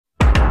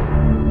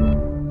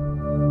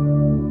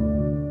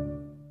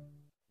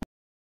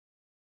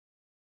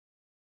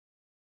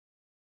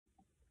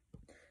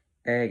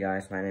Hey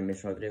guys, my name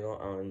is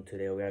Rodrigo, and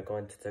today we are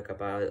going to talk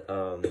about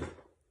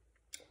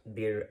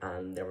beer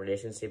and the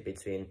relationship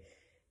between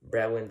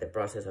brewing, the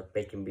process of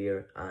making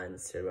beer, and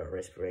cerebral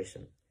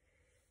respiration.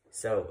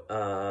 So,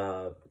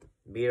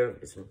 beer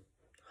is a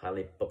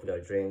highly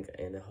popular drink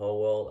in the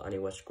whole world, and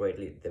it was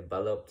greatly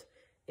developed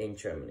in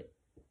Germany.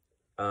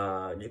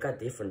 You got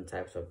different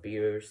types of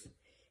beers,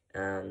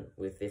 and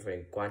with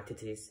different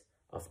quantities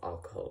of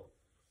alcohol.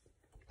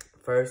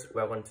 First,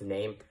 we are going to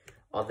name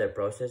all the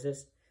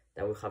processes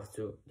that we have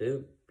to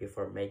do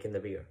before making the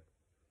beer.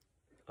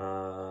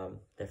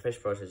 The first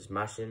process is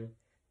mashing,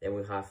 then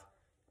we have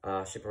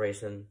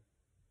separation,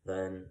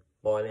 then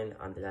boiling,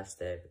 and the last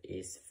step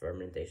is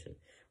fermentation.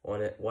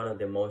 One of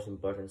the most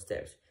important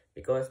steps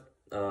because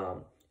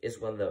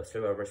it's when the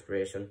cerebral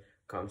respiration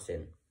comes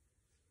in.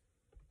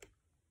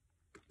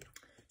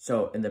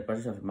 So in the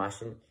process of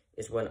mashing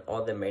is when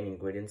all the main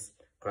ingredients,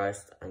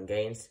 crust and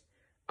grains,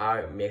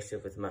 are mixed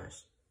with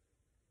mash.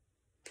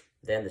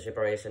 Then the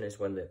separation is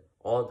when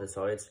all the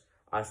solids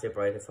are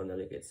separated from the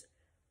liquids.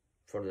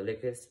 For the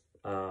liquids,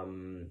 that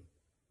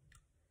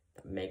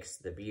makes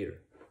the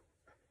beer.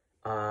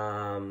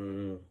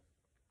 Boiling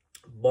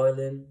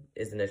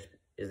is the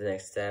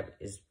next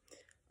step.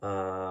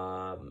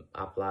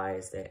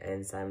 Applies the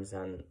enzymes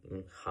on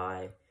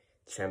high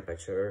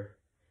temperature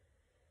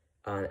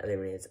and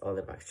eliminates all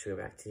the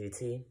bacterial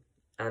activity.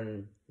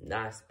 And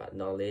last but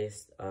not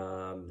least,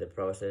 the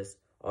process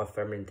of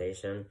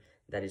fermentation.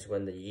 That is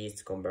when the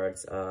yeast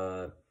converts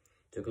to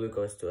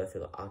glucose to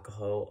ethyl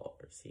alcohol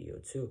or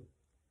CO2.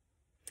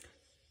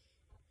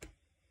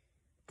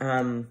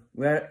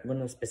 We're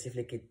gonna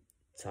specifically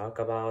talk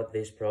about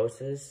this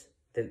process,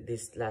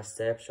 this last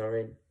step,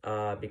 sorry,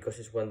 because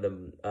it's when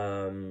the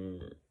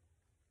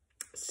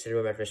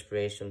cerebral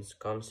respiration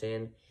comes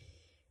in,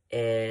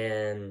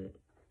 and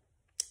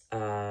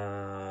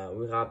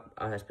we have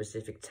a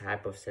specific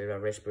type of cerebral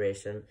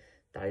respiration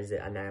that is the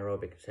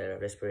anaerobic cerebral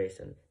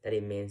respiration. That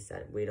it means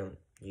that we don't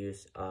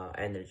use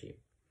energy.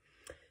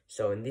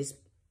 So in this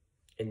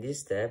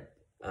step,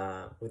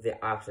 with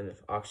the absence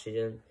of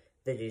oxygen,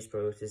 the yeast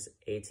produces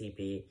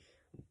ATP,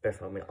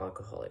 performing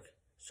alcoholic,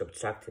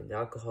 subtracting the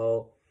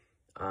alcohol,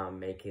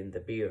 making the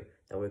beer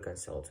that we can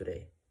sell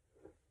today.